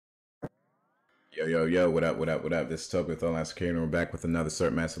Yo, yo, yo, what up, what up, what up? This is Toby with Online Security, and we're back with another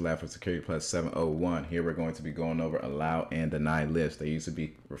Cert Master Lab for Security Plus 701. Here we're going to be going over allow and deny lists. They used to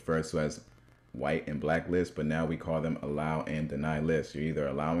be referred to as white and black lists, but now we call them allow and deny lists. You're either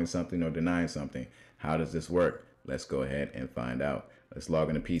allowing something or denying something. How does this work? Let's go ahead and find out. Let's log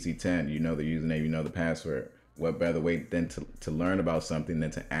into PC10. You know the username, you know the password. What better way than to learn about something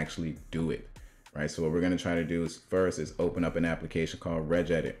than to actually do it? Right, so what we're going to try to do is first is open up an application called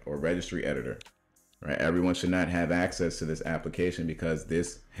regedit or registry editor. Right, everyone should not have access to this application because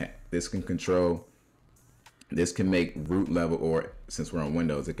this can make root level, or since we're on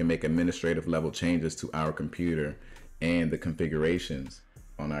Windows, it can make administrative level changes to our computer and the configurations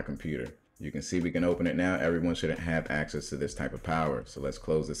on our computer. You can see we can open it now. Everyone shouldn't have access to this type of power. So let's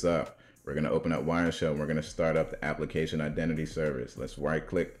close this up. We're going to open up Wireshark and we're going to start up the application identity service. Let's right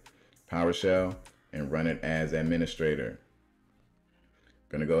click PowerShell and run it as administrator.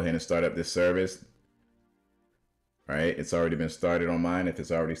 Going to go ahead and start up this service. All right, it's already been started on mine. If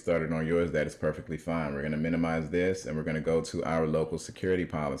it's already started on yours, that is perfectly fine. We're going to minimize this and we're going to go to our local security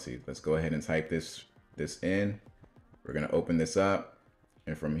policies. Let's go ahead and type this in. We're going to open this up.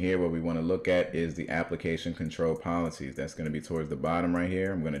 And from here, what we want to look at is the application control policies. That's going to be towards the bottom right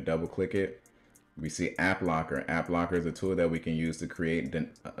here. I'm going to double click it. We see App Locker. App Locker is a tool that we can use to create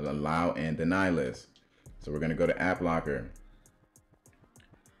allow and deny lists. So we're going to go to App Locker.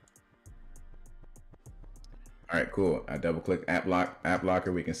 All right, cool. I double click App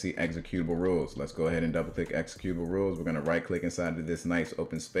Locker. We can see executable rules. Let's go ahead and double click executable rules. We're going to right click inside of this nice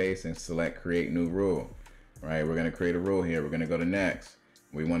open space and select create new rule. All right, we're going to create a rule here. We're going to go to next.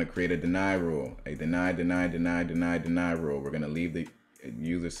 We want to create a deny rule, a deny rule. We're going to leave the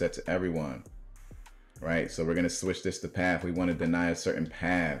user set to everyone. Right, so we're going to switch this to path. We want to deny a certain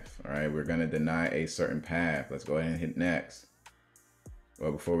path. All right, we're going to deny a certain path. Let's go ahead and hit next.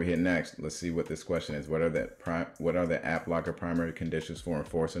 Well, before we hit next, let's see what this question is. What are the App Locker primary conditions for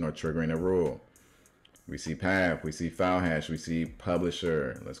enforcing or triggering a rule? We see path, we see file hash, we see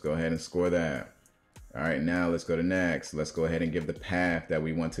publisher. Let's go ahead and score that. All right, now let's go to next. Let's go ahead and give the path that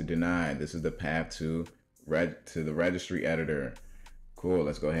we want to deny. This is the path to the registry editor. Cool,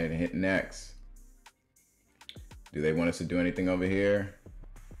 let's go ahead and hit next. Do they want us to do anything over here?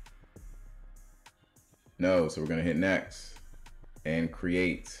 No, so we're gonna hit next. And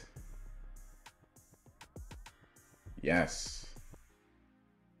create. Yes.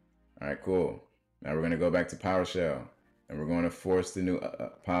 All right, cool. Now we're going to go back to PowerShell and we're going to force the new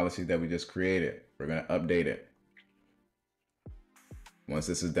policy that we just created. We're going to update it. Once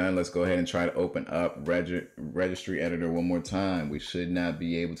this is done, let's go ahead and try to open up registry editor one more time. We should not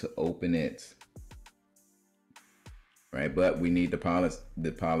be able to open it. Right, but we need the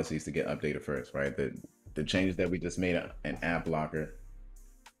policies to get updated first, right? The changes that we just made an App Locker,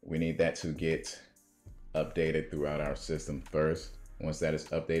 we need that to get updated throughout our system first. Once that is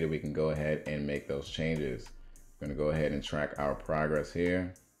updated, we can go ahead and make those changes. We're going to go ahead and track our progress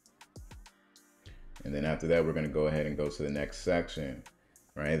here. And then after that, we're going to go ahead and go to the next section,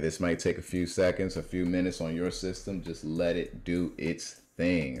 right? This might take a few seconds, a few minutes on your system. Just let it do its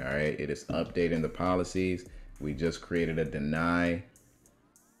thing, all right? It is updating the policies. We just created a deny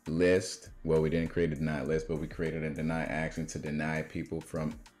list. Well, we didn't create a deny list, but we created a deny action to deny people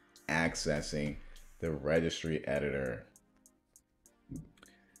from accessing the registry editor.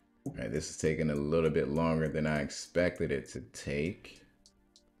 All right, this is taking a little bit longer than I expected it to take.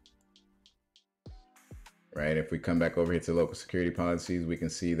 Right, if we come back over here to local security policies, we can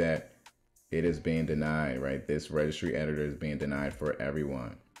see that it is being denied, right? This registry editor is being denied for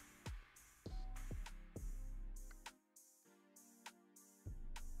everyone.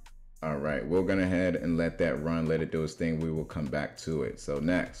 All right, we're gonna head and let that run, let it do its thing. We will come back to it. So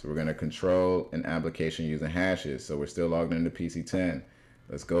next, we're gonna control an application using hashes. So we're still logged into PC10.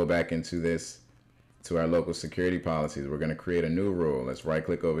 Let's go back into this, to our local security policies. We're gonna create a new rule. Let's right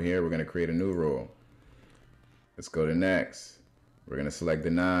click over here. We're gonna create a new rule. Let's go to next. We're gonna select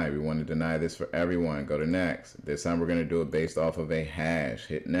deny. We want to deny this for everyone. Go to next. This time we're gonna do it based off of a hash.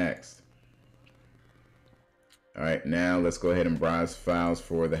 Hit next. All right, now let's go ahead and browse files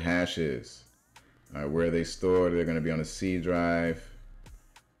for the hashes. All right, where are they stored? They're going to be on a C drive.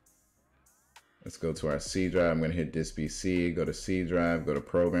 Let's go to our C drive. I'm going to hit disk PC, go to C drive, go to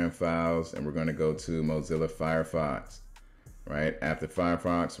program files, and we're going to go to Mozilla Firefox. Right, after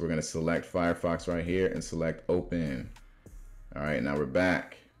Firefox, we're going to select Firefox right here and select open. All right, now we're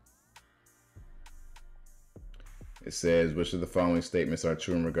back. It says, which of the following statements are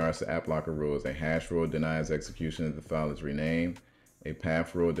true in regards to App Locker rules? A hash rule denies execution if the file is renamed. A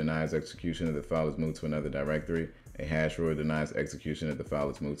path rule denies execution if the file is moved to another directory. A hash rule denies execution if the file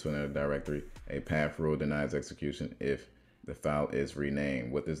is moved to another directory. A path rule denies execution if the file is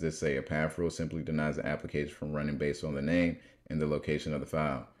renamed. What does this say? A path rule simply denies the application from running based on the name and the location of the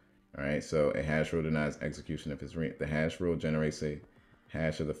file. All right, so a hash rule denies execution if it's the hash rule generates a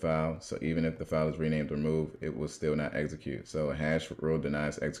hash of the file. So even if the file is renamed or moved, it will still not execute. So a hash rule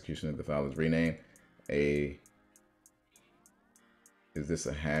denies execution if the file is renamed. Is this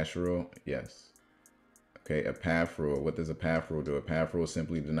a hash rule? Yes. Okay, a path rule. What does a path rule do? A path rule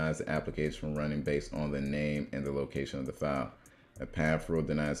simply denies the application from running based on the name and the location of the file. A path rule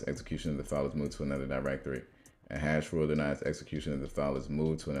denies execution if the file is moved to another directory. A hash rule denies execution if the file is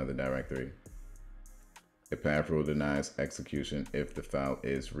moved to another directory. A path rule denies execution if the file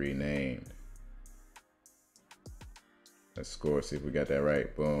is renamed. Let's score, see if we got that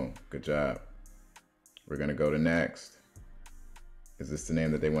right. Boom, good job. We're gonna go to next. Is this the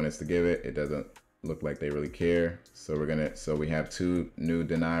name that they want us to give it? It doesn't look like they really care. So we have two new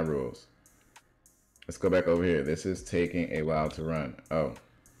deny rules. Let's go back over here. This is taking a while to run. Oh,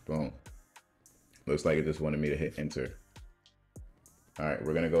 boom. Looks like it just wanted me to hit enter. All right,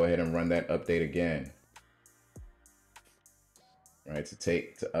 we're gonna go ahead and run that update again. All right, to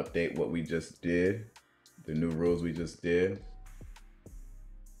update what we just did, the new rules we just did.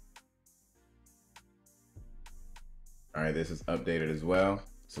 All right, this is updated as well.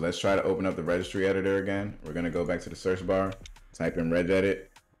 So let's try to open up the registry editor again. We're gonna go back to the search bar, type in regedit.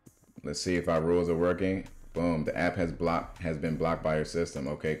 Let's see if our rules are working. Boom, the app has been blocked by your system.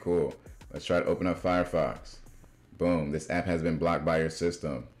 Okay, cool. Let's try to open up Firefox. Boom, this app has been blocked by your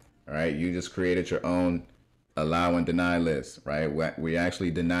system. All right, you just created your own allow and deny list, right? We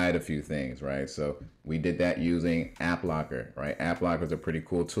actually denied a few things, right? So we did that using App Locker, right? App Locker is a pretty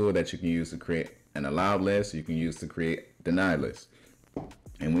cool tool that you can use to create an allowed list. You can use to create denied lists.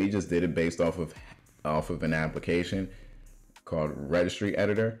 And we just did it based off of an application called Registry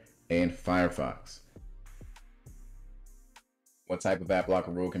Editor and Firefox. What type of app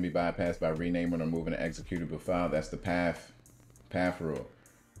locker rule can be bypassed by renaming or moving an executable file? That's the path rule.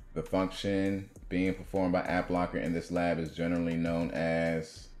 The function being performed by app locker in this lab is generally known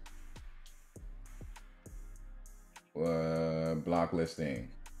as block listing.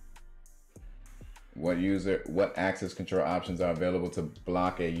 What access control options are available to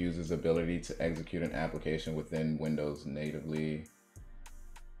block a user's ability to execute an application within Windows natively?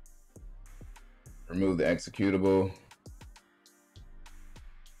 Remove the executable,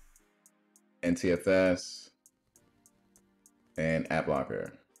 NTFS, and app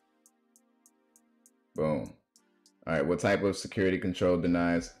locker. Boom. All right, what type of security control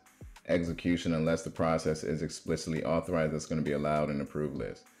denies execution unless the process is explicitly authorized? That's going to be allowed and approved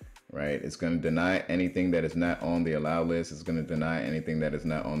list, right? It's going to deny anything that is not on the allowed list. It's going to deny anything that is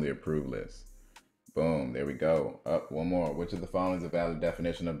not on the approved list. Boom, there we go. Up one more. Which of the following is a valid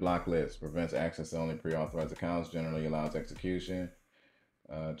definition of block list? Prevents access to only pre-authorized accounts, generally allows execution,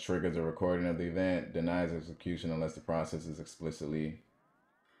 triggers a recording of the event, denies execution unless the process is explicitly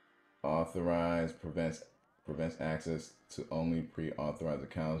authorized, prevents access to only pre-authorized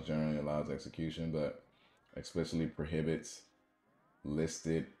accounts, generally allows execution, but explicitly prohibits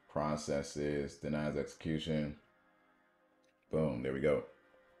listed processes, denies execution. Boom, there we go.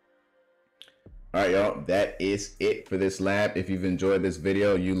 All right, y'all, that is it for this lab. If you've enjoyed this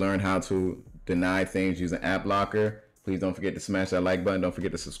video, you learned how to deny things using App Locker. Please don't forget to smash that like button. Don't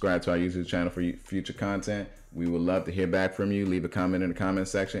forget to subscribe to our YouTube channel for future content. We would love to hear back from you. Leave a comment in the comment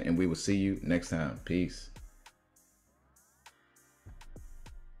section, and we will see you next time. Peace.